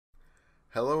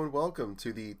Hello and welcome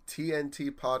to the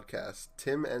TnT podcast,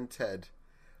 Tim and Ted.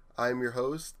 I'm your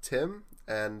host, Tim,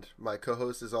 and my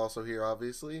co-host is also here,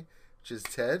 obviously, which is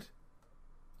Ted.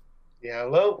 Yeah,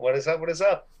 hello. What is up? What is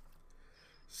up?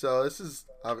 So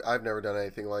I've never done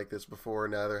anything like this before,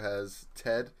 neither has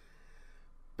Ted.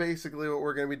 Basically what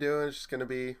we're going to be doing is just going to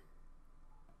be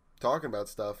talking about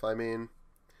stuff. I mean,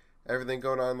 everything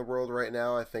going on in the world right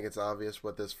now, I think it's obvious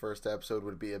what this first episode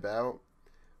would be about,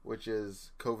 which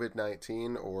is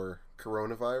COVID-19 or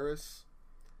coronavirus,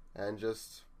 and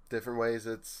just different ways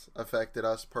it's affected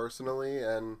us personally,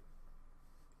 and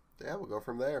yeah, we'll go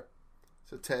from there.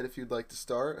 So, Ted, if you'd like to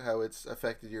start, how it's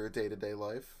affected your day to day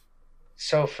life.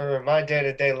 So for my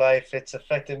day-to-day life, it's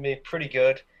affected me pretty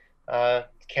good.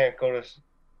 Can't go to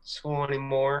school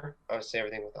anymore. Obviously,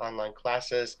 everything with online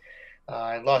classes.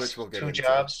 I Which lost we'll get two into.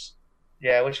 jobs.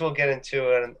 Yeah, which we'll get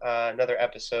into in another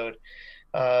episode.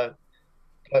 Uh,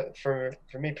 but for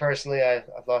me personally, I've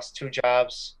lost two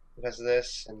jobs because of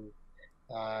this, and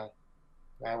uh,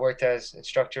 I worked as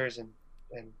instructors in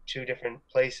two different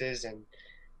places, and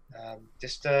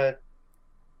just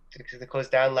they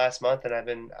closed down last month, and I've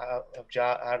been out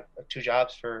of two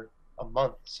jobs for a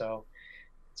month. So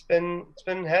it's been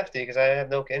hefty because I have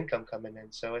no income coming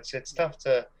in. So it's tough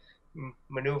to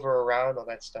maneuver around all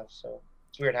that stuff. So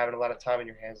it's weird having a lot of time in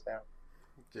your hands now.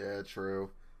 Yeah, true.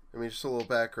 I mean, just a little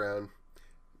background.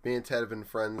 Me and Ted have been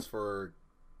friends for,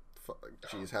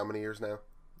 geez, how many years now?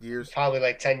 Years? Probably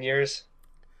like 10 years.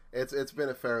 It's been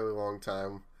a fairly long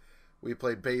time. We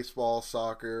played baseball,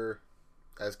 soccer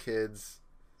as kids.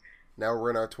 Now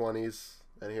we're in our 20s,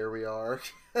 and here we are.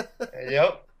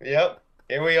 Yep, yep.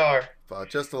 Here we are. But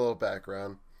just a little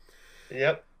background.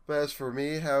 Yep. But as for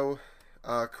me, how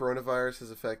coronavirus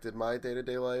has affected my day to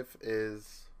day life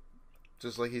is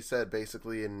just like he said,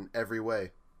 basically in every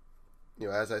way.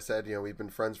 As I said, we've been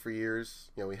friends for years.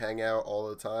 We hang out all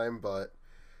the time, but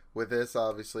with this,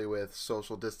 obviously, with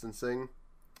social distancing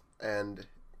and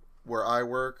where I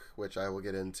work, which I will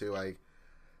get into, I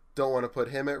don't want to put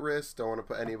him at risk, don't want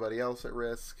to put anybody else at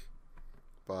risk.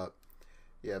 But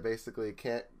yeah, basically,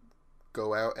 can't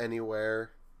go out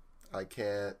anywhere. I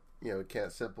can't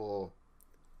simple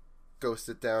go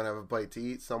sit down, have a bite to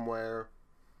eat somewhere.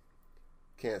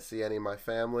 Can't see any of my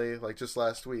family. Like just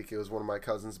last week, it was one of my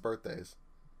cousin's birthdays.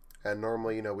 And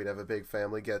normally, we'd have a big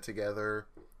family get together,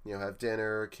 have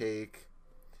dinner, cake.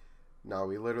 No,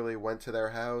 we literally went to their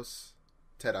house.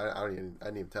 Ted, I didn't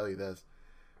even tell you this.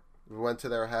 We went to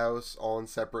their house, all in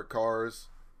separate cars,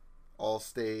 all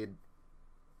stayed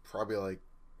probably like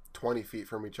 20 feet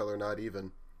from each other, not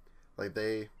even. Like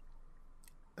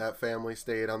that family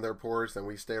stayed on their porch, then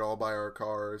we stayed all by our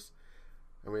cars.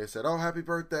 And we said, "Oh, happy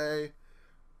birthday!"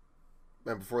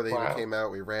 And before they even Wow. came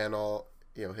out, we ran all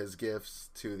his gifts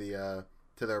to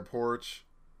their porch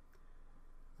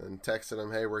and texted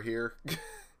them, "Hey, we're here."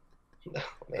 Oh,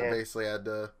 And man. basically had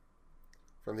to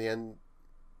from the end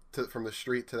from the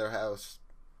street to their house,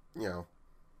 you know,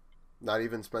 not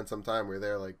even spend some time. We were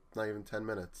there like not even 10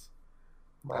 minutes,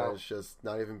 and Wow. it's just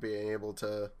not even being able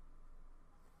to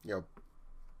you know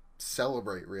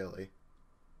celebrate really.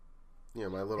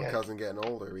 My little Yeah. cousin getting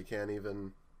older, we can't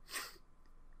even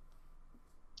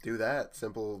do that.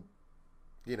 Simple,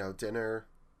 dinner,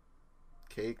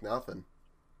 cake, nothing.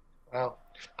 Wow.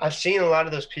 I've seen a lot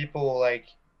of those people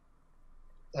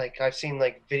I've seen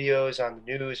like videos on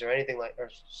the news or anything like or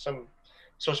some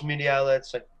social media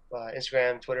outlets like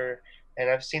Instagram, Twitter, and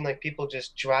I've seen like people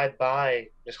just drive by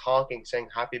just honking, saying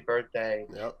happy birthday,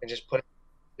 Yep. and just put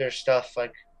their stuff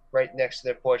like right next to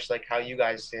their porch, like how you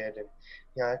guys did, and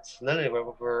it's literally where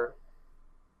we're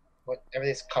what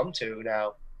everything's come to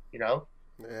now, you know.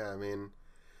 Yeah, I mean,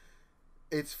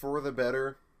 it's for the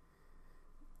better,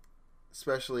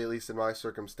 especially at least in my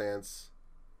circumstance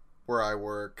where I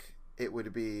work. It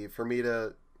would be for me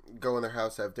to go in their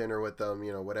house, have dinner with them,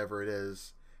 whatever it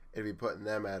is, it'd be putting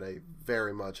them at a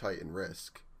very much heightened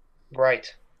risk.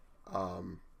 Right.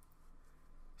 Um,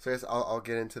 so I guess I'll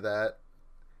get into that.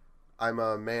 I'm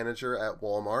a manager at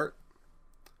Walmart,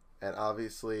 and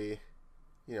obviously,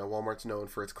 Walmart's known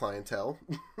for its clientele.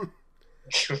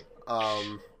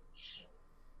 um,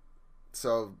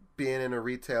 so being in a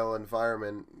retail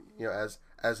environment,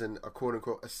 as a quote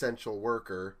unquote essential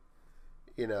worker,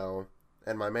 you know,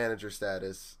 and my manager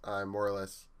status, I'm more or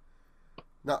less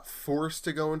not forced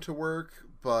to go into work,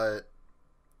 but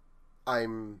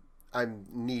I'm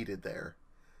needed there.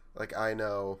 Like I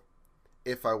know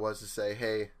if I was to say,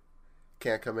 "Hey,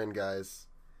 can't come in, guys,"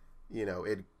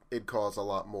 it'd cause a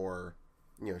lot more,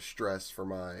 stress for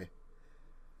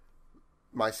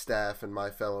my staff and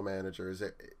my fellow managers.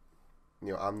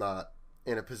 I'm not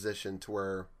in a position to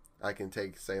where I can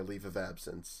take, say, a leave of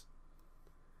absence.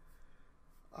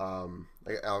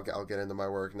 I'll get into my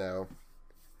work now.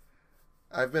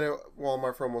 I've been at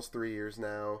Walmart for almost 3 years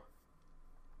now,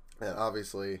 and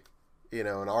obviously, in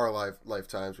our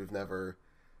lifetimes, we've never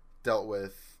dealt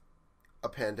with a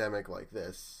pandemic like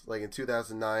this. Like in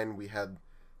 2009, we had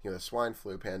the swine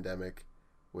flu pandemic,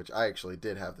 which I actually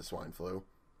did have the swine flu,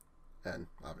 and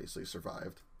obviously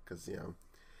survived because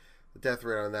the death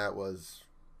rate on that was,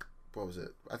 what was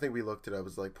it? I think we looked it up. It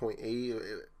was like 0.8.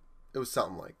 It was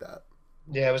something like that.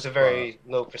 Yeah, it was a But very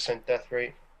low percent death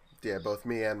rate. yeah, both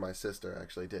me and my sister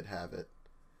actually did have it.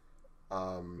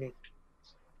 Um, Mm.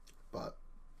 but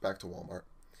back to Walmart.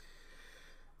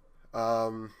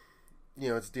 Um,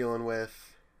 it's dealing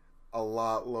with a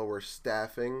lot lower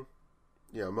staffing.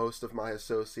 Most of my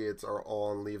associates are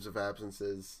all on leaves of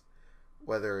absences,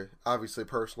 whether obviously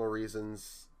personal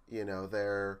reasons.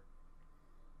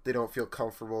 They don't feel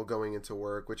comfortable going into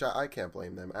work, which I can't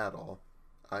blame them at all.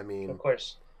 I Of mean,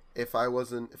 course. if I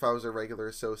was a regular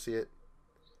associate,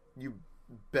 you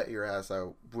bet your ass I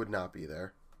would not be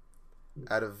there.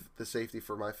 Out of the safety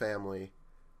for my family,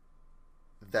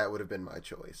 that would have been my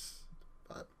choice.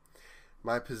 But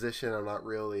my position, I'm not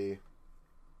really,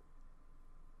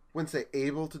 wouldn't say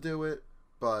able to do it,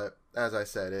 but as I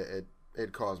said,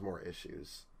 it caused more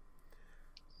issues.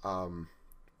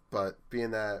 But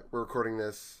being that we're recording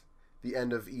this the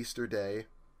end of Easter Day,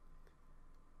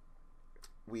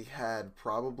 we had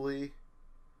probably,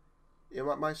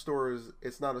 my store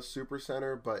it's not a super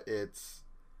center, but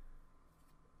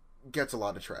gets a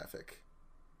lot of traffic.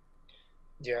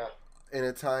 Yeah. In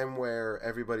a time where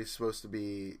everybody's supposed to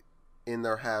be in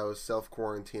their house,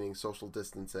 self-quarantining, social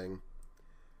distancing,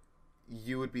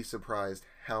 you would be surprised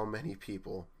how many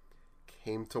people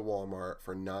came to Walmart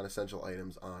for non-essential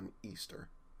items on Easter.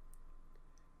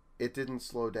 It didn't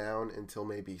slow down until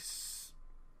maybe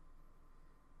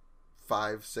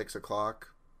 5, 6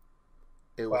 o'clock.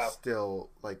 It was Wow. still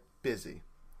like busy.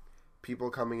 People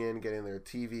coming in, getting their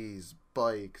TVs,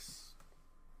 bikes,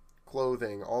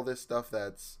 clothing, all this stuff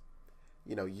that's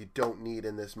you don't need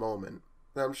in this moment.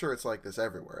 And I'm sure it's like this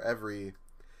everywhere. Every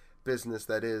business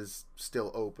that is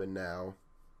still open now,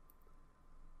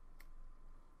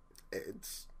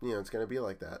 it's going to be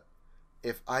like that.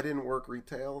 If I didn't work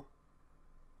retail,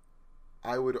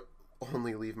 I would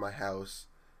only leave my house.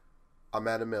 I'm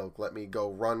out of milk. Let me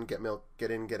go run, get milk,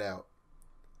 get in, get out.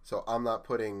 So I'm not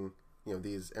putting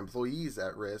these employees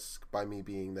at risk by me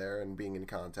being there and being in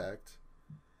contact.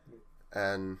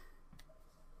 And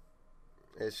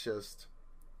it's just,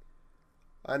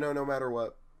 I know no matter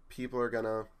what, people are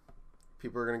gonna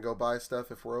go buy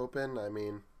stuff if we're open. I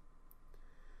mean,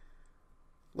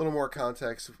 a little more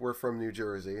context, we're from New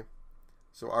Jersey,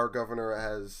 so our governor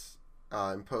has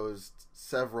imposed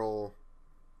several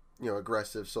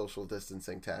aggressive social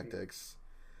distancing tactics.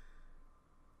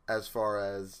 As far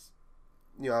as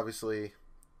obviously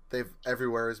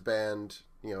everywhere is banned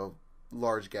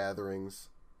large gatherings.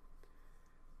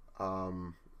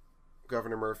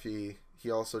 Governor Murphy,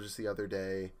 he also just the other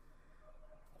day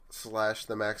slashed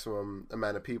the maximum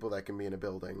amount of people that can be in a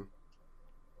building.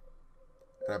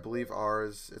 And I believe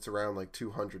ours, it's around like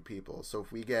 200 people. So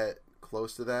if we get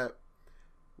close to that,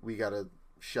 we gotta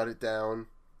shut it down,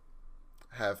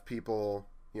 have people,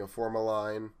 form a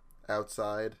line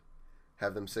outside,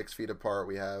 have them 6 feet apart.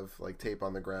 We have like tape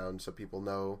on the ground so people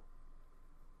know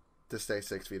to stay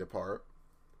 6 feet apart,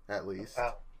 at least.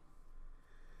 Wow.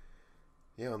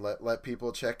 And let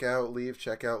people check out, leave.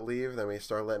 Then we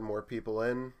start letting more people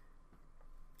in.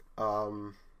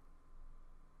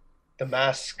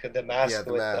 The Yeah, mask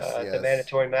the with mask. the Yes,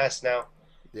 mandatory mask now.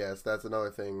 yes, that's another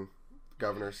thing.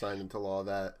 Governor signed into law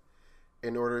that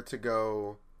in order to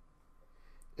go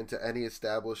into any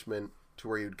establishment to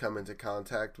where you'd come into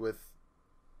contact with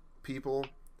people,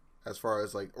 as far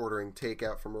as like ordering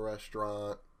takeout from a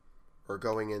restaurant or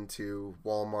going into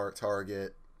Walmart,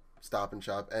 Target, Stop and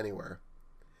Shop, anywhere,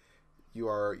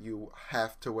 you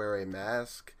have to wear a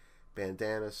mask,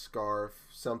 bandana, scarf,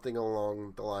 something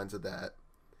along the lines of that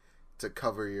to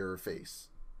cover your face.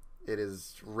 It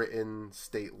is written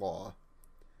state law.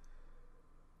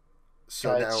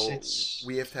 So It's now it's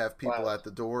we have to have people wow. at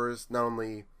the doors, not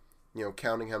only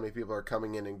counting how many people are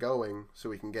coming in and going, so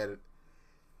we can get a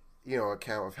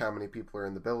count of how many people are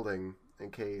in the building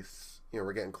in case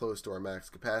we're getting close to our max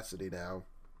capacity now.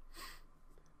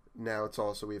 Now it's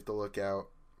also, we have to look out.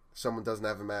 Someone doesn't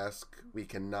have a mask, we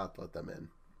cannot let them in.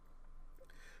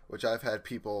 Which I've had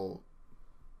people,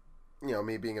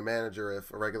 me being a manager,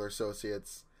 if a regular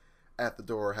associate's at the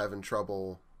door having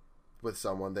trouble with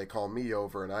someone, they call me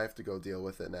over and I have to go deal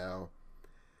with it now.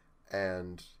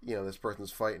 And, this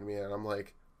person's fighting me and I'm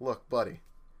like, look, buddy,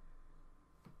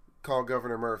 call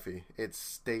Governor Murphy. It's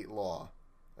state law.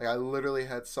 Like, I literally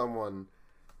had someone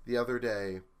the other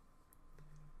day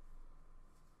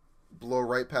blow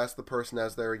right past the person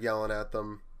as they were yelling at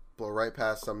them, blow right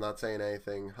past them, not saying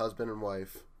anything, husband and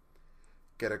wife,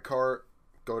 get a cart,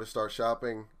 go to start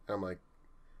shopping, and I'm like,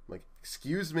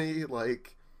 excuse me,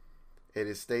 like, it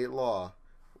is state law.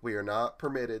 We are not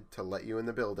permitted to let you in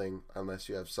the building unless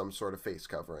you have some sort of face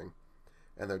covering.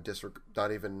 And they're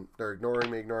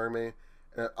ignoring me.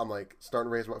 And I'm like,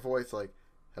 starting to raise my voice, like,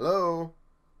 hello,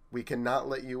 we cannot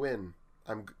let you in.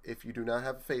 If you do not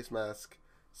have a face mask,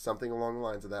 something along the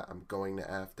lines of that, I'm going to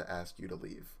have to ask you to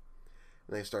leave.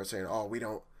 And they start saying, oh, we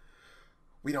don't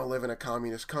live in a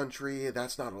communist country.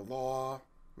 That's not a law.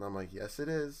 And I'm like, yes, it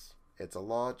is. It's a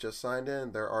law. Just signed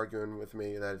in. They're arguing with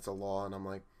me that it's a law. And I'm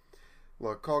like,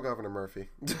 look, call Governor Murphy.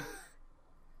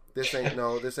 This ain't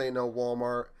no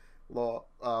Walmart law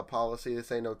policy.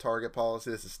 This ain't no Target policy.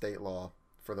 This is state law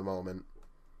for the moment.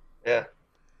 Yeah,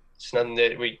 it's nothing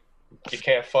that you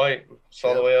can't fight. It's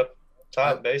all the way up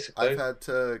top, basically. I've had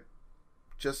to,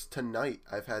 just tonight,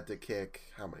 I've had to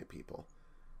kick how many people?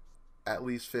 At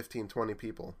least 15, 20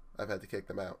 people. I've had to kick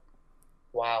them out.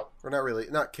 Wow. Or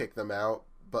not kick them out,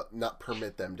 but not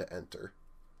permit them to enter.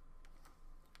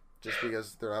 Just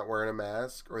because they're not wearing a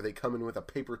mask, or they come in with a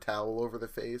paper towel over their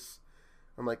face.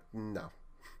 I'm like, no.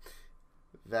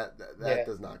 That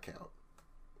does not count.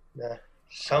 Nah.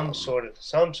 Some sort of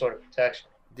protection.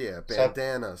 Yeah,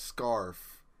 bandana,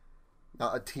 scarf,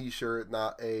 not a t-shirt,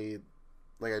 not a,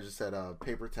 like I just said, a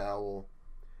paper towel.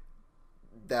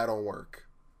 That don't work.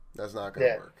 That's not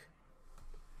gonna work.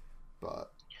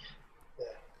 But at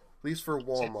least for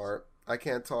Walmart, I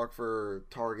can't talk for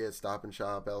Target, Stop and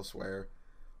Shop, elsewhere.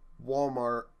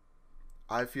 Walmart,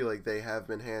 I feel like they have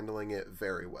been handling it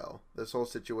very well. This whole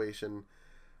situation,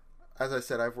 as I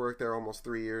said, I've worked there almost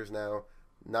 3 years now.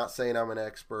 Not saying I'm an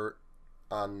expert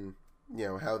on,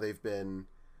 how they've been,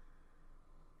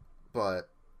 but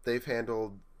they've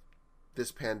handled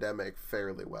this pandemic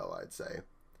fairly well, I'd say.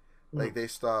 Like, they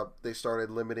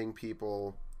started limiting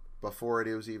people before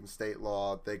it was even state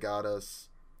law. They got us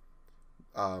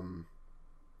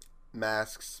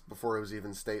masks before it was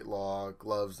even state law,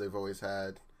 gloves they've always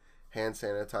had, hand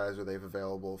sanitizer they've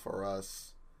available for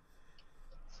us,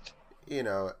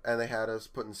 and they had us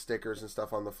putting stickers and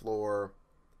stuff on the floor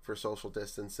for social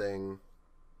distancing,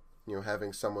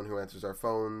 having someone who answers our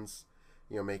phones,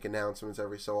 make announcements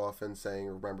every so often saying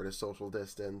remember to social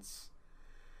distance.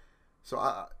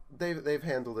 So they've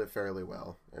handled it fairly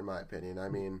well, in my opinion. I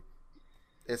mean,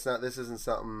 this isn't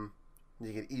something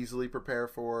you can easily prepare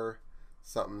for,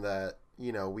 something that,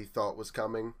 we thought was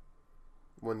coming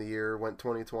when the year went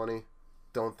 2020.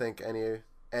 Don't think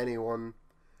anyone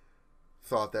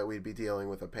thought that we'd be dealing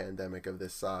with a pandemic of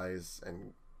this size,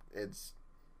 and it's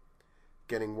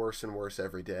getting worse and worse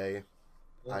every day.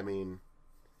 Yeah. I mean,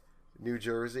 New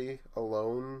Jersey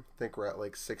alone, I think we're at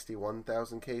like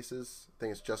 61,000 cases. I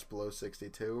think it's just below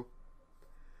 62.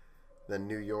 Then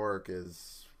New York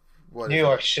is New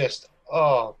York's just,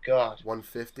 oh god,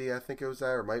 150, I think it was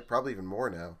there, or probably even more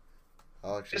now.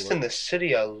 Just in the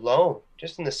city alone,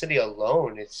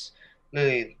 it's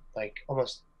literally like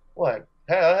almost what?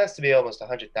 That has to be almost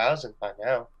 100,000 by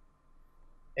now.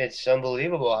 It's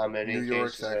unbelievable how many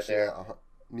cases are there.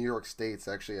 New York State's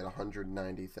actually at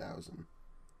 190,000.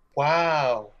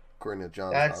 Wow. According to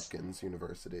Johns Hopkins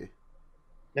University.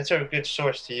 That's a good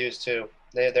source to use too.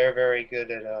 They're very good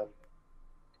at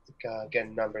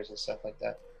getting numbers and stuff like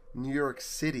that. New York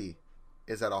City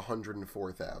is at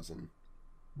 104,000.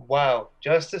 Wow,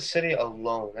 just the city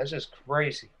alone. That's just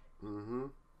crazy. Mm-hmm.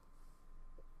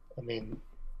 I mean,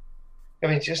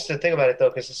 just to think about it though,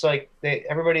 because it's like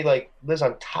everybody like lives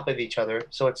on top of each other,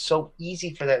 so it's so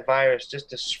easy for that virus just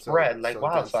to spread like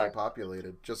wildfire. Densely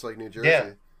populated, just like New Jersey.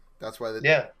 Yeah. That's why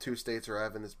the two states are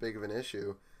having this big of an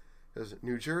issue. Because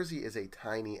New Jersey is a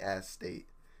tiny ass state,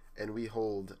 and we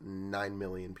hold 9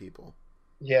 million people.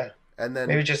 Yeah. And then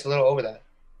maybe just a little over that.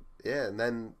 Yeah, and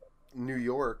then New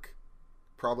York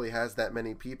probably has that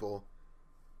many people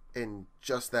in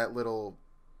just that little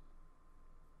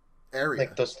area.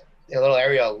 Like a little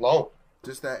area alone.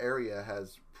 Just that area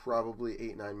has probably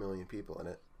 8-9 million people in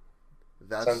it.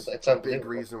 That's a big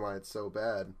reason why it's so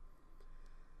bad.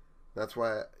 That's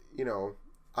why,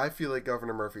 I feel like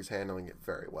Governor Murphy's handling it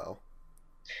very well.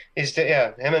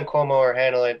 Him and Cuomo are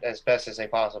handling it as best as they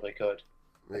possibly could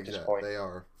at this point. They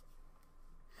are.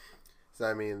 So,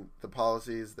 I mean, the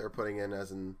policies they're putting in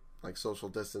as in, like, social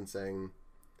distancing,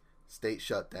 state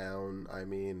shutdown, I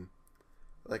mean,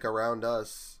 like, around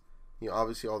us,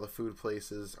 obviously all the food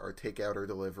places are takeout or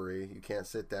delivery. You can't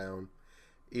sit down.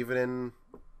 Even in,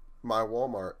 my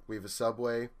Walmart. We have a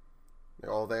Subway.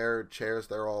 They're all there. Chairs,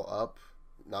 they're all up.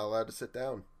 Not allowed to sit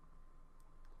down.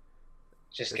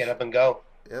 Just get It's, up and go.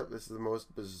 yep, this is the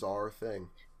most bizarre thing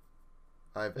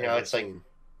I've You know, ever it's like seen.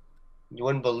 you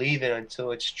wouldn't believe it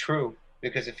until it's true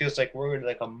because it feels like we're in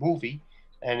like a movie,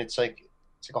 and it's like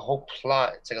a whole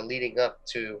plot. It's like a leading up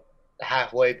to the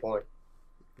halfway point.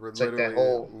 We're It's like that literally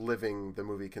whole living the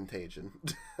movie Contagion.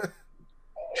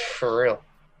 for real.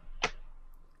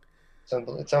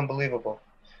 It's unbelievable.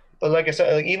 But like I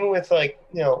said, like even with like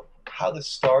how this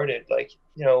started, like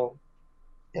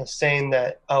saying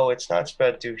that it's not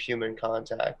spread through human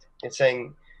contact. It's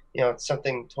saying it's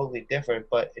something totally different,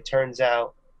 but it turns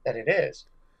out that it is.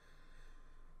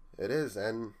 It is,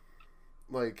 and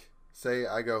like, say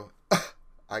I go,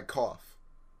 I cough.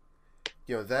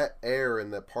 That air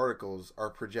and the particles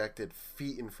are projected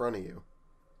feet in front of you.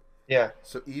 Yeah,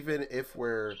 So even if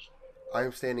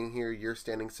I'm standing here, you're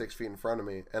standing 6 feet in front of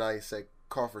me, and I say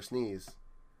cough or sneeze,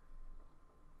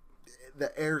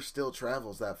 the air still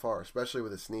travels that far, especially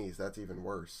with a sneeze. That's even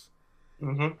worse.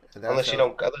 hmm And that's how.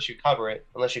 unless you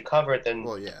cover it, then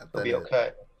Well, yeah. it'll Then be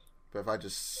okay. but if I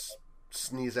just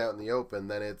sneeze out in the open,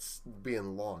 then it's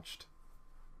being launched.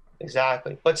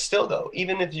 Exactly. But still, though,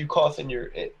 even if you cough in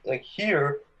like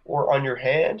here or on your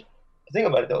hand, think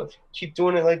about it though. If you keep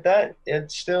doing it like that, you're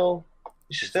still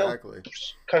Exactly.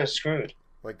 kind of screwed.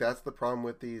 Like that's the problem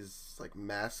with these like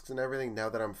masks and everything. Now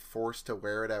that I'm forced to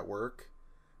wear it at work,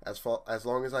 as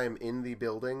long as I am in the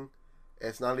building,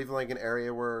 it's not even like an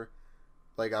area where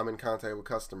like I'm in contact with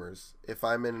customers. If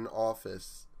I'm in an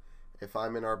office, if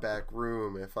I'm in our back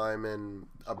room, if I'm in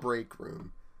a break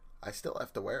room, I still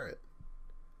have to wear it.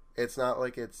 It's not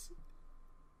like it's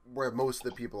where most of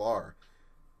the people are.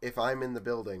 If I'm in the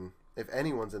building, if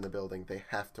anyone's in the building, they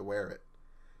have to wear it.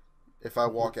 If I Mhm.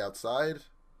 walk outside,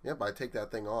 yep, I take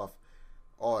that thing off.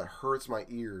 Oh, it hurts my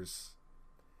ears.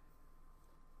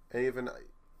 And even,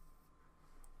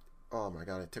 oh my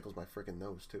god, it tickles my freaking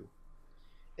nose too.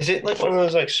 Is it like one of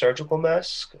those like surgical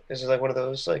masks? Is it like one of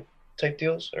those like type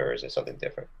deals, or is it something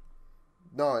different?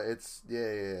 No, it's,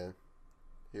 yeah, yeah, yeah.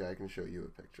 Yeah, I can show you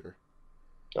a picture.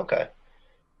 Okay,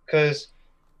 because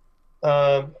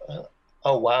um,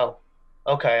 oh wow,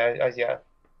 okay, yeah,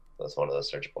 that's one of those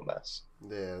surgical masks.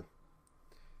 Yeah.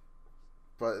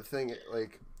 But the thing,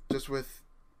 like, just with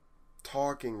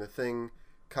talking, the thing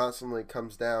constantly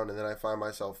comes down, and then I find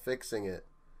myself fixing it.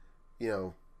 You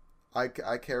know, I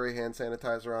carry hand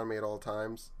sanitizer on me at all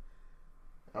times.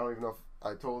 I don't even know if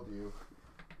I told you.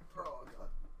 Oh god,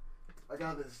 I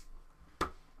got this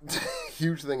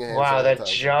huge thing of hand Wow, that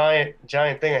sanitizer.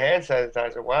 giant thing of hand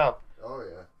sanitizer. Wow. Oh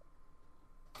yeah,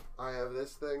 I have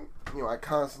this thing. I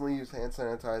constantly use hand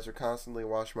sanitizer, constantly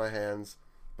wash my hands,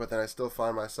 but then I still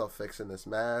find myself fixing this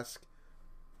mask.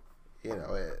 You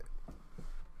know,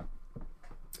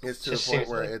 it's to the Just point seems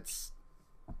where like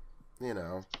you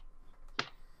know,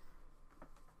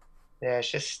 yeah,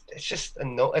 it's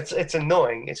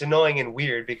annoying. It's annoying and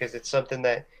weird because it's something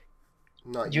that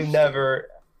not you used to. never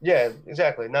yeah,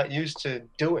 exactly, not used to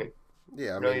doing.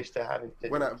 Yeah, I You're not mean, used to having to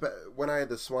when do. I had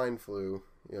the swine flu,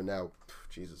 now,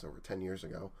 Jesus, over 10 years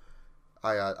ago,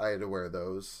 I had to wear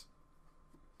those,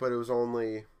 but it was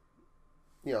only,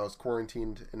 I was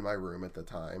quarantined in my room at the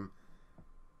time.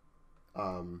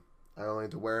 I only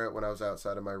had to wear it when I was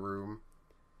outside of my room,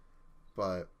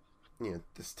 but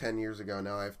this 10 years ago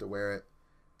now I have to wear it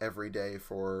every day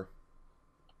for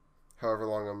however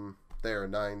long I'm there,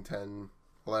 9, 10,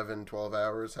 11, 12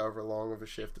 hours, however long of a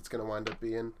shift it's going to wind up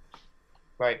being.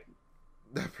 Right.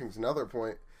 That brings another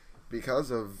point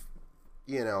because of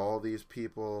all these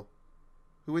people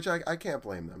which I can't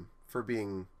blame them for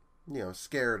being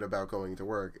scared about going to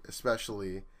work,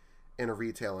 especially in a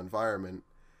retail environment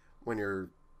when you're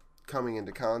coming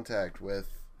into contact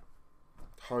with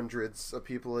hundreds of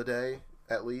people a day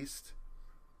at least.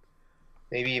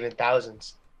 Maybe even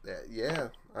thousands. Yeah,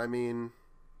 I mean,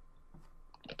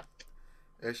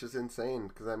 it's just insane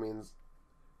because that means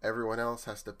everyone else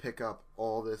has to pick up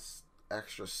all this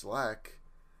extra slack,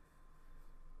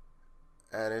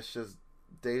 and it's just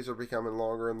days are becoming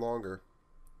longer and longer.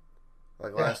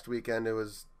 Like Yeah. last weekend, it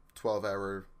was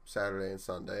 12-hour Saturday and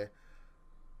Sunday.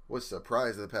 Was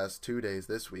surprised the past 2 days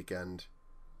this weekend.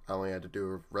 I only had to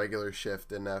do a regular shift,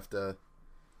 didn't have to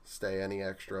stay any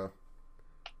extra.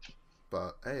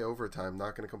 But hey, overtime,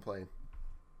 not gonna complain.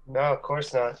 No, of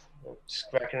course not. Just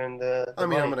reckoning the I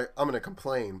mean, money. I'm gonna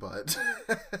complain, but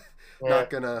Yeah, not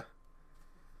gonna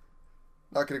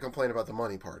not gonna complain about the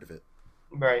money part of it.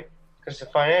 right. Because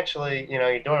financially,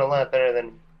 you're doing a lot better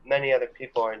than many other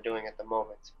people are doing at the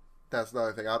moment. That's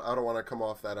another thing. I don't want to come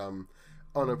off that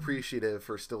unappreciative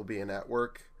for still being at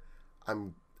work.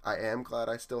 I'm I am glad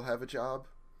I still have a job,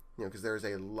 because there's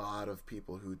a lot of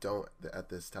people who don't at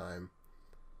this time.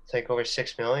 It's like over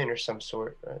 6 million or some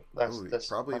sort. Right? That's Oh, that's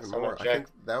probably even last time I more. I think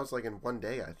checked. that was like in one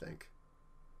day. I think.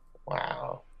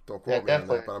 Wow. Don't Yeah, quote me on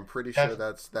that, definitely. but I'm pretty sure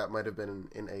Def that might have been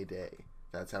in a day.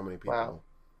 That's how many wow. people.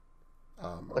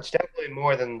 Well, Um, it's definitely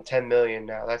more than 10 million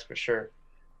now. That's for sure.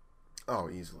 oh,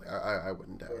 easily. I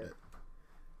wouldn't doubt Yeah. it.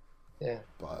 Yeah.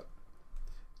 But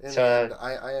in the So end,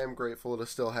 I am grateful to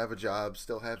still have a job,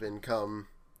 still have income.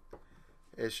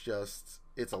 It's just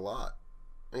it's a lot,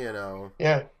 you know.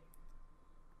 yeah,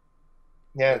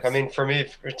 yeah. I It's mean, for me,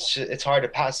 it's hard to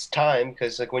pass time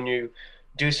because like when you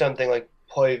do something like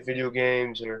play video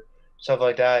games or stuff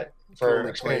like that you can for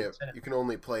only play experience. it. You can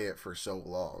only play it for so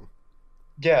long.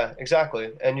 Yeah,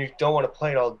 exactly. And you don't want to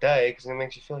play it all day because it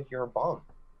makes you feel like you're a bum.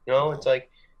 It's No, like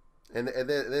and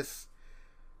this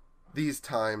these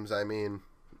times, I mean,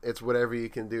 it's whatever you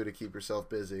can do to keep yourself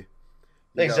busy.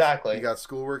 You exactly. got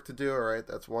schoolwork to do, all right?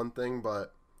 That's one thing,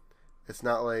 but it's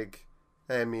not like,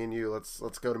 hey, me and you, let's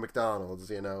go to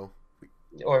McDonald's.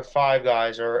 Or Five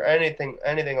Guys or anything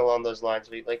along those lines.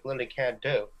 We like literally can't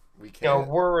do. We You know, can't.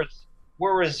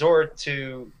 we're resort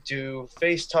to do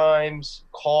FaceTimes,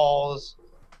 calls,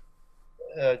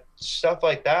 stuff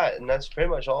like that, and that's pretty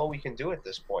much all we can do at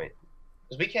this point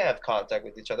because we can't have contact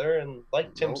with each other. And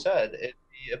like Tim Nope. said, it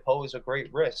poses a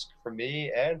great risk for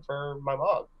me and for my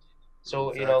mom.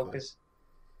 So Exactly. because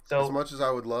As so much as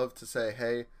I would love to say,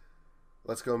 hey,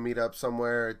 let's go meet up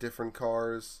somewhere at different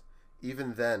cars,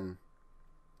 even then,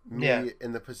 yeah, me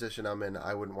in the position I'm in,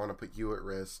 I wouldn't want to put you at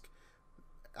risk.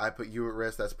 I put you at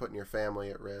risk, that's putting your family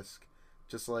at risk.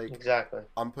 Just like exactly.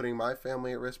 I'm putting my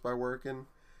family at risk by working.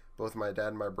 Both my dad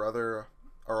and my brother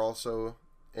are also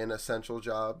in essential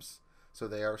jobs, so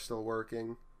they are still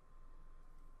working.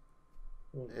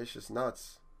 Mm. It's just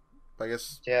nuts. But I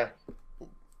guess Yeah,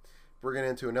 we're getting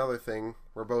into another thing.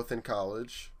 We're both in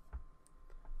college,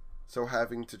 so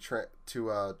having to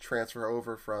transfer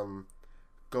over from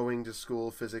going to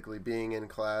school, physically being in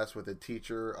class with a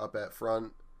teacher up at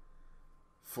front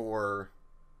for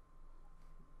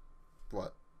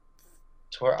what,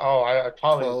 I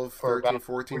probably 12, for 13,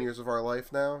 14 years of our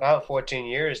life now, about 14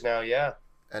 years now. Yeah,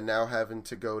 and now having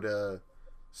to go to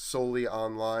solely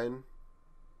online.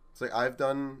 It's like I've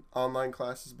done online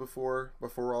classes before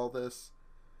all this,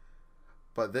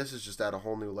 but this is just at a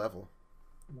whole new level.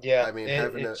 yeah. I mean, It,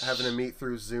 having to it's meet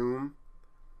through Zoom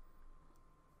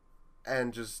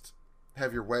and just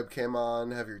have your webcam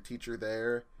on, have your teacher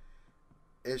there.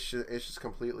 It's just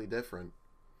completely different.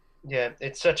 Yeah,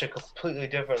 it's such a completely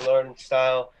different learning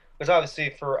style. Because obviously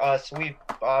for us, we've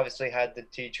obviously had the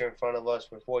teacher in front of us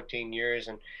for 14 years,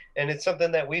 and it's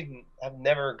something that we have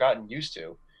never gotten used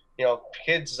to.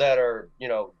 Kids that are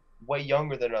way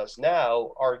younger than us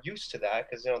now are used to that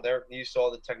because they're used to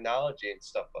all the technology and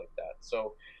stuff like that.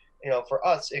 So, for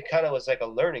us, it kind of was like a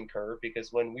learning curve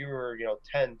because when we were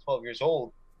 10, 12 years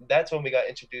old, that's when we got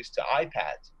introduced to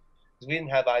iPads. Because we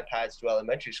didn't have iPads through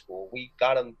elementary school. We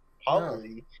got them No,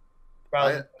 probably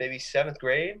I around maybe seventh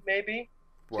grade, maybe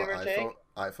give what or iPhone take.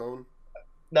 iPhone.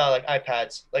 No, like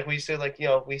iPads. Like we used to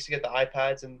we used to get the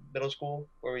iPads in middle school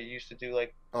where we used to do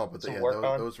like Oh, but some yeah, work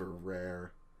on. those were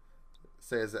rare.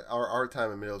 Say as our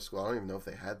time in middle school, I don't even know if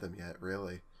they had them yet.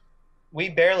 Really, We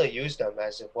barely used them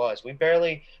as it was. We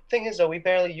barely thing is though we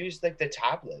barely used like the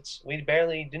tablets. We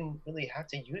barely didn't really have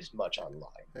to use much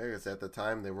online. I guess at the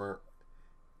time they weren't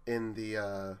in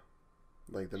the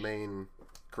like the main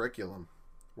curriculum.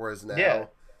 Whereas Yeah.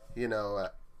 now,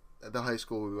 at the high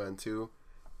school we went to,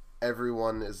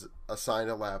 everyone is assigned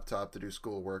a laptop to do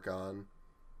schoolwork on.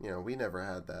 We never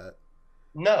had that.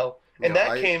 No. And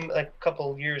that I came like a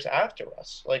couple years after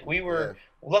us. Like we yeah were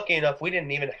lucky enough we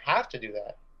didn't even have to do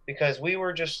that because we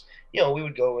were just, we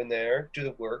would go in there, do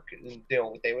the work, and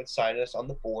they would sign us on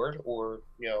the board or,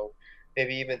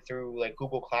 maybe even through like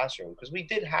Google Classroom because we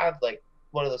did have like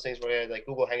one of those things where we had like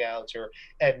Google Hangouts or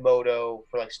Edmodo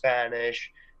for like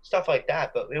Spanish, stuff like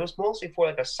that, but it was mostly for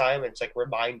like assignments, like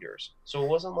reminders. So it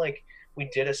wasn't like we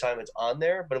did assignments on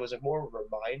there, but it was like more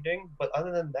reminding. But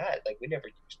other than that, like we never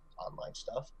used online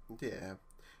stuff. yeah,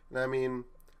 and I mean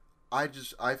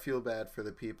I feel bad for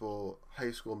the people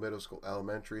high school, middle school,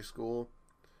 elementary school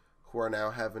who are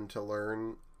now having to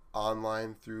learn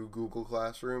online through Google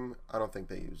Classroom. I don't think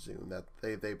they use Zoom. That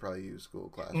they probably use Google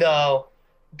Classroom. No,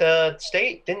 the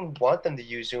state didn't want them to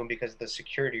use Zoom because of the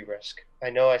security risk. I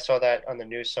know I saw that on the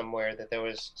news somewhere that there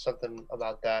was something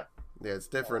about that. Yeah, it's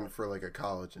different for like a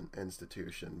college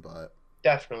institution, but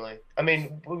Definitely. I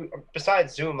mean,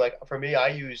 besides Zoom, like for me, I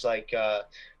use like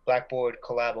Blackboard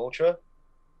Collab Ultra.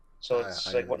 So I it's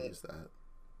I like never one of use that.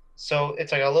 So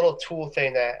it's like a little tool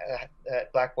thing that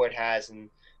Blackboard has, and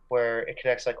where it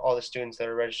connects like all the students that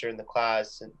are registered in the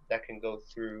class, and that can go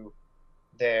through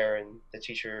there, and the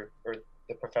teacher or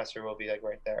the professor will be like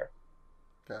right there.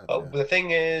 Gotcha. But the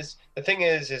thing is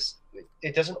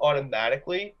it doesn't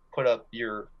automatically put up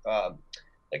your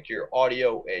like your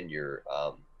audio and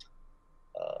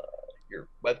uh, your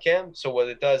webcam. So what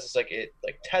it does is like it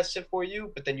like tests it for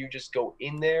you, but then you just go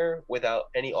in there without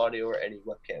any audio or any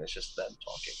webcam. It's just them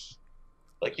talking.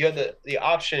 Like you have Gotcha. the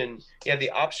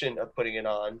option of putting it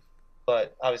on,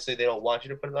 but obviously they don't want you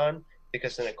to put it on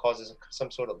because then it causes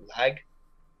some sort of lag.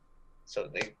 So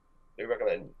they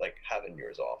recommend like having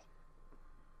yours off.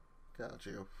 Got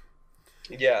you.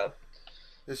 Yeah,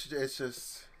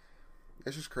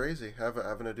 It's just crazy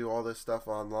having to do all this stuff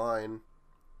online.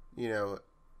 You know,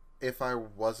 if I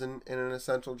wasn't in an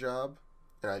essential job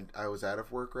and I was out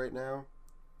of work right now,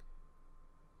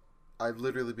 I'd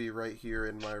literally be right here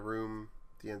in my room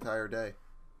the entire day,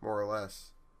 more or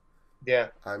less. yeah,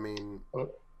 I mean,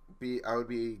 be I would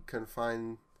be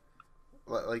confined,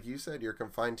 like you said, you're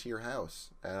confined to your house,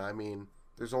 and I mean,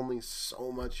 there's only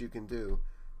so much you can do.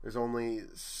 There's only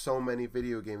so many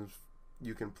video games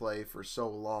you can play for so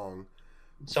long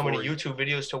so many before, YouTube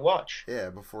videos to watch. yeah,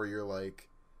 before you're like,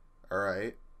 all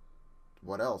right,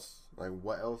 what else? Like,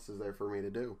 what else is there for me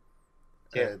to do?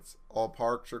 And Yeah, it's all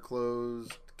parks are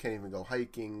closed. Can't even go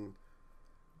hiking.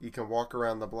 You can walk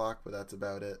around the block, but that's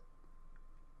about it.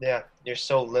 yeah, you're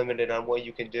so limited on what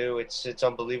you can do. It's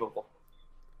unbelievable.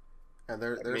 And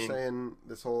I they're mean, saying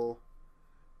this whole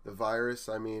the virus.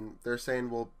 I mean, they're saying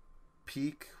we'll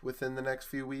peak within the next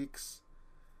few weeks.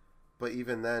 But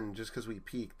even then, just because we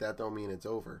peak, that don't mean it's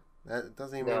over. That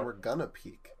doesn't even mean no, we're gonna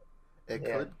peak. It yeah,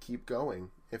 could keep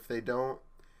going if they don't.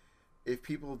 If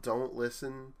people don't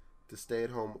listen to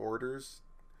stay-at-home orders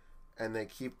and they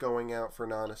keep going out for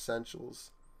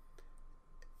non-essentials,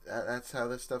 that's how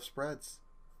this stuff spreads.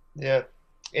 yeah.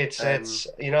 And It's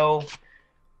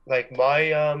like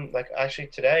my like actually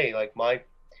today like my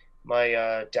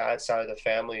dad's side of the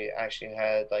family actually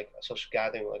had like a social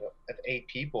gathering like of 8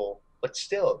 people, but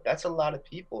still that's a lot of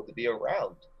people to be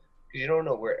around because you don't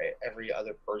know where every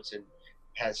other person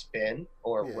has been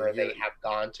or yeah, where they have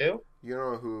gone to. you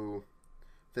don't know who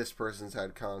this person's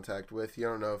had contact with. You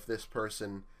don't know if this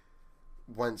person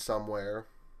went somewhere.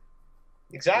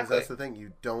 Because that's Exactly. the thing,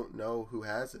 you don't know who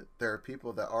has it. There are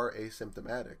people that are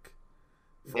asymptomatic.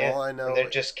 For Yeah, all I and know, they're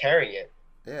just carrying it.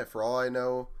 yeah, for all I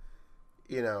know,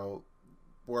 you know,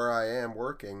 where I am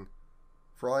working,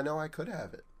 for all I know, I could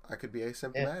have it. I could be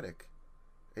Yeah, asymptomatic.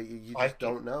 You I just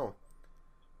can. don't know.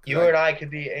 Because You and I could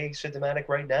be asymptomatic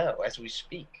right now as we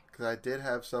speak. I did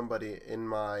have somebody in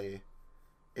my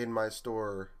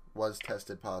store was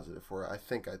tested positive for it. I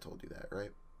think I told you that,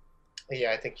 right?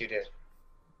 Yeah, I think you did.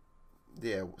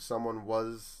 Yeah, someone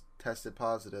was tested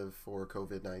positive for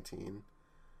COVID-19.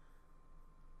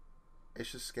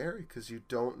 It's just scary because you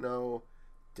don't know,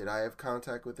 did I have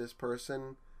contact with this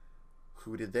person?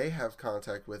 Who did they have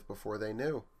contact with before they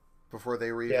knew? Before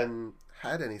they were Yeah, even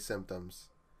had any symptoms?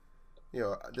 You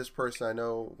know, this person I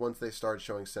know, once they started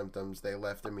showing symptoms, they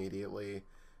left immediately,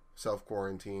 self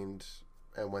quarantined,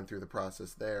 and went through the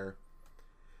process there.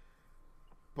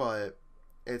 But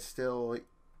it's still,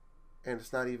 and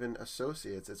it's not even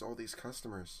associates, it's all these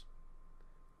customers.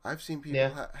 I've seen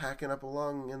people yeah. hacking up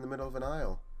along in the middle of an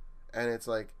aisle, and it's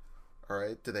like, all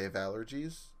right, do they have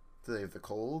allergies? Do they have the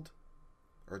cold?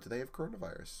 Or do they have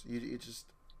coronavirus? You just,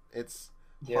 it's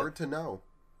Yeah, hard to know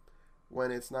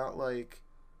when it's not like,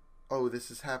 oh,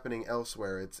 this is happening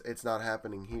elsewhere. It's not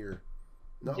happening here.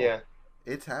 No, yeah.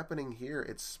 it's happening here.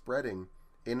 It's spreading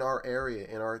in our area,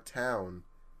 in our town,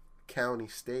 county,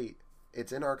 state.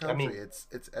 It's in our I country. mean, It's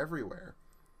everywhere.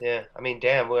 yeah. I mean,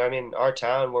 damn. I mean, our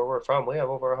town where we're from, we have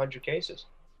over 100 cases.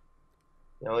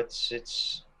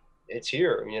 It's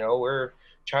here. We're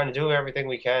trying to do everything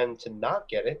we can to not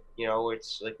get it.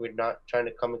 It's like we're not trying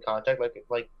to come in contact.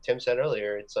 Like Tim said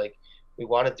earlier, it's like we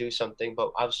want to do something,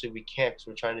 but obviously we can't because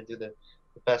we're trying to do the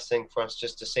best thing for us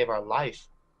just to save our life.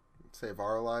 Save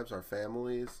our lives, our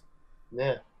families,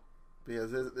 Yeah,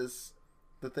 because this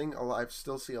the thing. I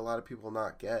still see a lot of people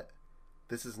not get.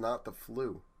 This is not the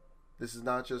flu. This is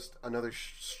not just another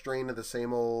strain of the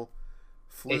same old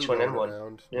flu going H1N1.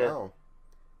 around. Yeah, No,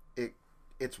 it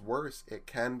it's worse. It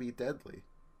can be deadly.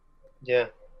 yeah.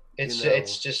 You It's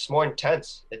know, just more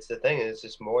intense. It's the thing. It's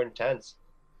just more intense.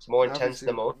 It's more intense obviously,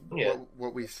 pneumonia.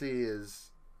 what we see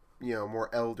is, more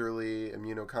elderly,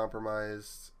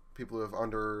 immunocompromised people who have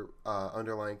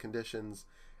underlying conditions.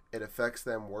 It affects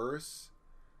them worse,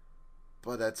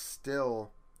 but that's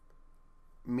still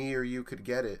me or you could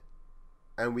get it,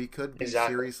 and we could be Exactly.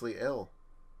 seriously ill.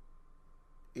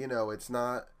 it's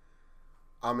not,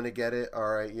 I'm gonna get it. All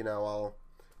right,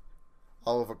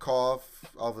 I'll have a cough,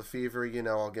 I'll have a fever.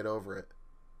 I'll get over it.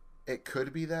 It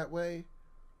could be that way,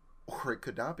 or it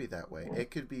could not be that way.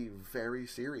 It could be very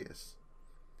serious.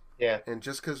 Yeah. And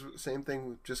same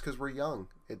thing, just because we're young,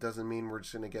 it doesn't mean we're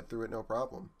just gonna get through it no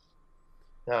problem.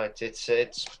 No, it's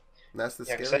And that's the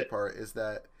like I scary said, part is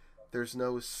that there's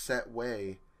no set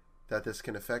way that this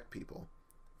can affect people.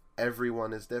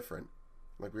 Everyone is different.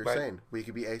 Like we were right. saying, we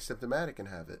could be asymptomatic and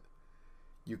have it.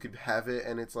 You could have it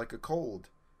and it's like a cold.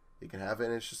 You can have it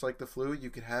and it's just like the flu. You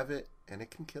could have it and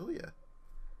it can kill you.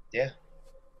 Yeah,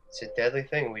 it's a deadly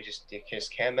thing. You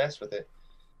just can't mess with it.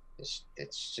 It's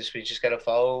just we just gotta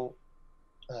follow.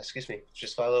 Excuse me.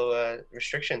 Just follow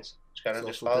restrictions. Just gotta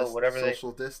just follow whatever they.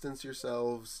 Social distance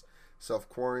yourselves, self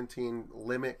quarantine,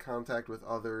 limit contact with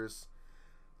others,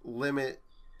 limit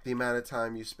the amount of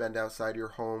time you spend outside your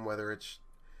home, whether it's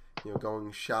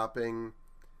going shopping.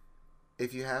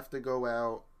 If you have to go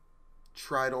out,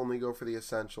 try to only go for the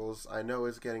essentials. I know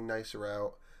it's getting nicer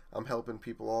out. I'm helping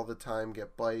people all the time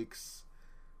get bikes,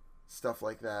 stuff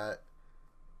like that.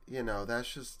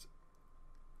 That's just,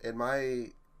 in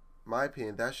my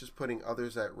opinion, that's just putting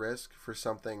others at risk for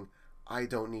something I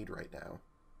don't need right now.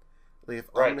 Like if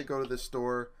I'm Right. gonna go to the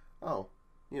store, oh,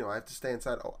 I have to stay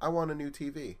inside. Oh, I want a new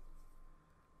TV.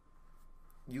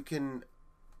 You can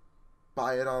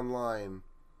buy it online.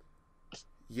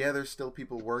 Yeah, there's still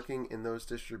people working in those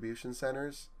distribution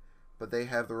centers, but they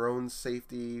have their own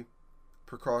safety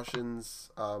precautions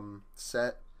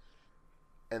set,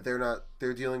 and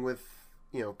they're dealing with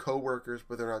coworkers,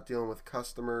 but they're not dealing with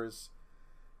customers.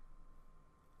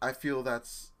 I feel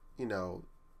that's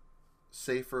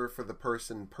safer for the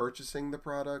person purchasing the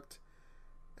product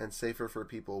and safer for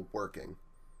people working.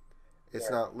 It's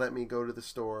Yeah. not let me go to the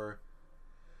store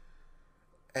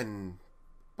and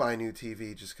buy a new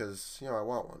TV just because I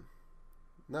want one.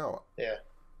 No, Yeah.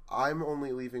 I'm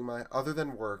only leaving my other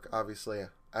than work. Obviously,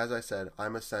 as I said,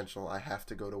 I'm essential. I have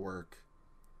to go to work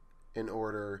in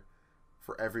order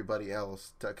for everybody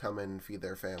else to come in and feed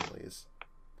their families.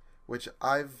 Which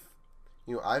I've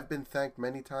been thanked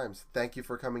many times. Thank you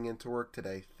for coming into work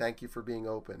today. Thank you for being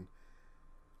open.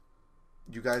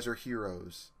 You guys are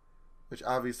heroes. Which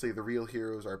obviously the real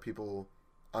heroes are people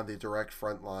on the direct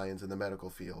front lines in the medical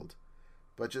field.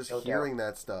 But just No doubt. hearing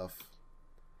that stuff,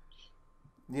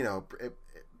 it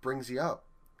brings you up.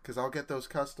 Because I'll get those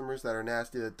customers that are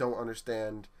nasty that don't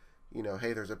understand,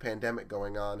 hey, there's a pandemic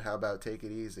going on. How about take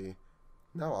it easy?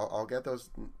 No, I'll get those,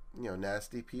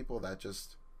 nasty people that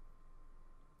just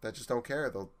don't care.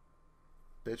 They'll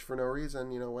bitch for no reason,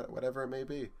 whatever it may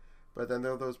be. But then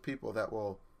there are those people that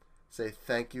will say,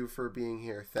 thank you for being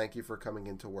here. Thank you for coming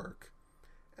into work.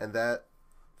 And that,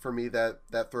 for me, that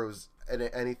throws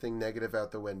anything negative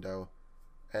out the window.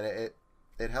 And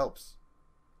it helps.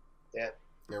 Yeah, It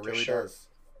for really sure. does.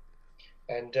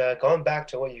 And going back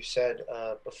to what you said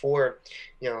before,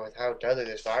 with how deadly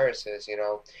this virus is,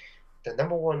 the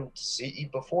number one disease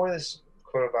before this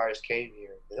coronavirus came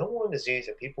here, the number one disease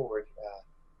that people were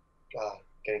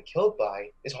getting killed by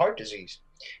is heart disease.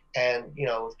 And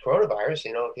with coronavirus,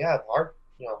 if you have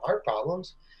heart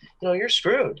problems, you're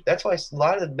screwed. That's why a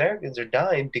lot of Americans are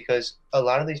dying because a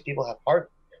lot of these people have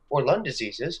heart or lung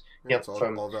diseases. Yeah, it's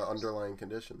From all the underlying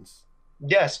conditions.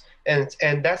 yes, and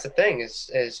that's the thing is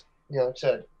it's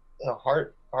a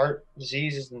heart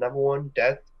disease is the number one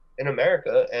death in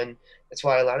America, and that's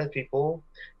why a lot of people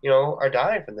are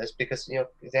dying from this because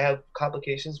they have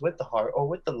complications with the heart or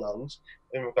with the lungs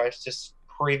in regards to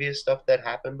previous stuff that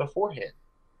happened beforehand.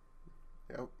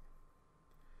 Yep.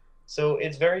 So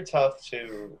it's very tough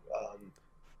to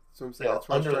So I'm saying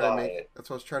underlie it. that's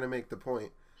what I was trying to make the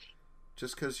point.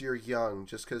 Just because you're young,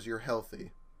 just because you're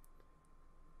healthy.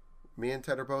 Me and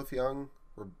Ted are both young.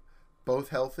 We're both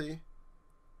healthy,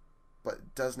 but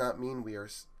it does not mean we are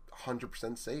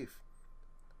 100% safe.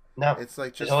 No, It's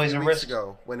like there's just a always few a weeks risk.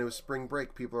 ago when it was spring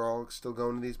break, people are all still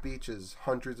going to these beaches,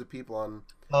 hundreds of people on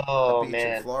a Oh beach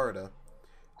in man, Florida.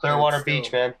 And it's Clearwater Beach,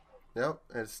 still, man. yep,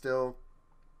 and it's still,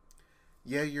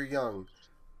 yeah, you're young.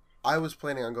 I was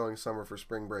planning on going summer for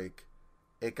spring break.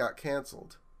 It got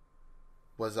canceled.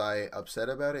 Was I upset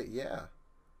about it? Yeah.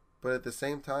 But at the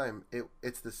same time,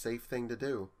 it's the safe thing to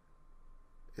do.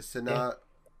 Is to Yeah, not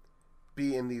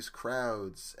be in these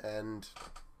crowds and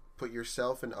put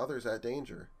yourself and others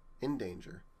in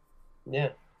danger. yeah.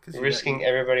 Because You're risking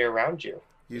everybody around you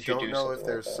you if you don't do know something if like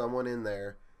there's that. someone in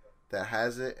there that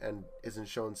has it and isn't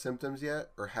showing symptoms yet,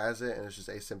 or has it and is just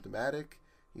asymptomatic.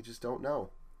 You just don't know.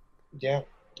 Yeah,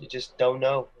 you just don't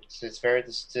know. It's very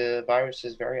the virus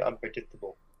is very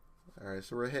unpredictable. All right,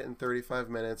 so we're hitting 35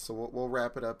 minutes, so we'll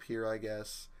wrap it up here, I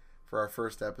guess, for our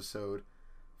first episode.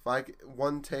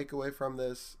 One takeaway from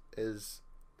this is,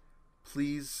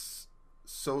 please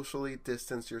socially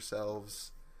distance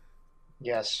yourselves.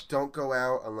 Yes. Don't go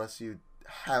out unless you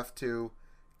have to.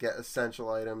 Get essential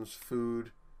items,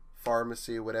 food,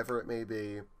 pharmacy, whatever it may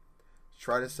be.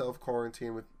 Try to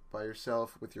self-quarantine by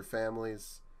yourself, with your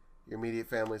families, your immediate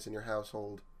families in your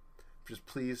household. Just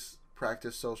please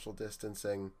practice social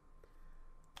distancing.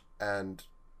 And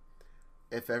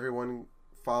if everyone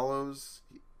follows,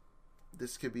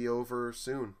 this could be over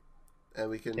soon. And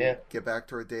we can get back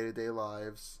to our day-to-day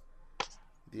lives.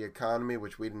 The economy,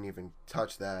 which we didn't even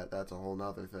touch that's a whole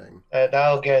nother thing.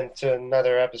 I'll get into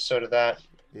another episode of that.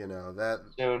 That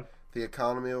soon. The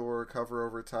economy will recover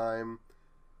over time.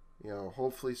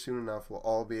 Hopefully soon enough we'll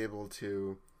all be able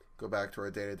to go back to our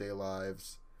day-to-day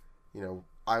lives.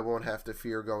 I won't have to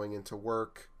fear going into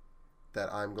work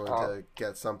that I'm going to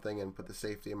get something and put the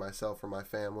safety of myself or my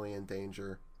family in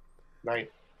danger. Right.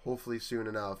 Hopefully soon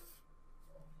enough.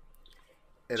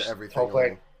 And everything.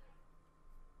 Hopefully.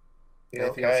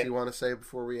 Anything else you want to say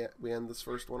before we end this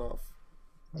first one off?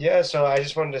 Yeah, so I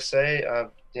just wanted to say,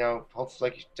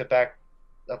 hopefully to back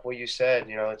up what you said,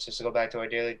 it's just to go back to our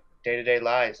day-to-day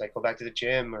lives, like go back to the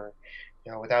gym or,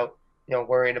 without,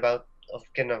 worrying about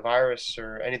getting a virus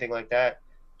or anything like that.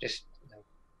 Just,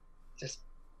 just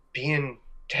being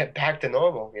back to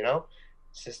normal,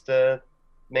 It's just the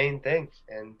main thing.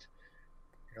 And,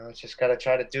 it's just got to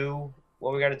try to do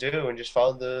what we got to do and just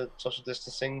follow the social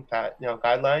distancing,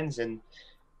 guidelines and,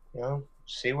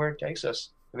 see where it takes us.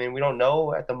 I mean, we don't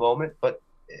know at the moment, but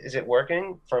is it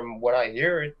working? From what I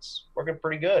hear, it's working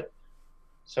pretty good.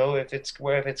 So if it's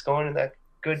going in that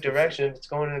good direction, if it's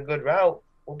going in a good route,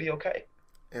 we'll be okay.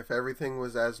 If everything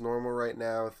was as normal right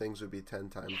now, things would be 10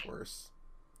 times worse.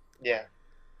 Yeah.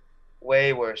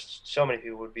 Way worse. So many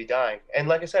people would be dying. And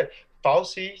like I said,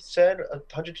 Fauci said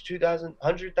 100,000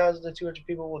 to 200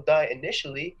 people will die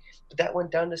initially, but that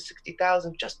went down to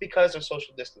 60,000 just because of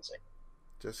social distancing.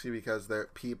 Just because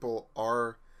people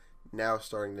are now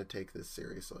starting to take this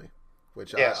seriously,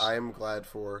 which yes. I am glad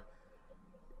for.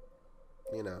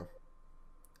 All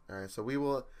right, so we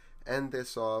will end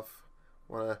this off.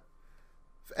 If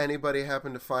anybody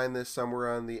happened to find this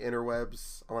somewhere on the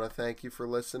interwebs, I want to thank you for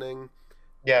listening.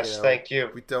 Yes, thank you.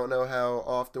 We don't know how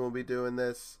often we'll be doing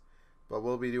this, but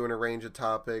we'll be doing a range of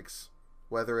topics,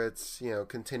 whether it's,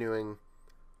 continuing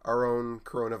our own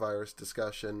coronavirus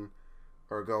discussion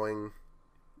or going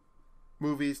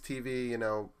movies, TV,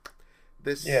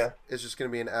 this is just going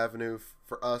to be an avenue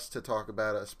for us to talk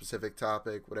about a specific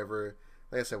topic, whatever,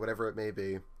 like I said, whatever it may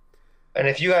be. And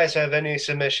if you guys have any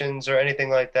submissions or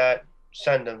anything like that,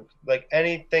 send them. Like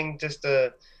anything, just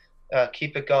to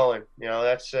keep it going.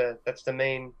 That's the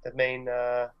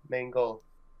main goal.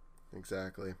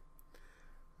 Exactly.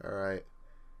 All right.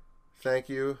 Thank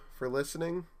you for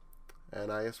listening,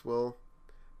 and I guess we'll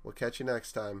catch you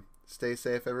next time. Stay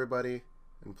safe, everybody,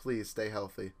 and please stay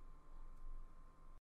healthy.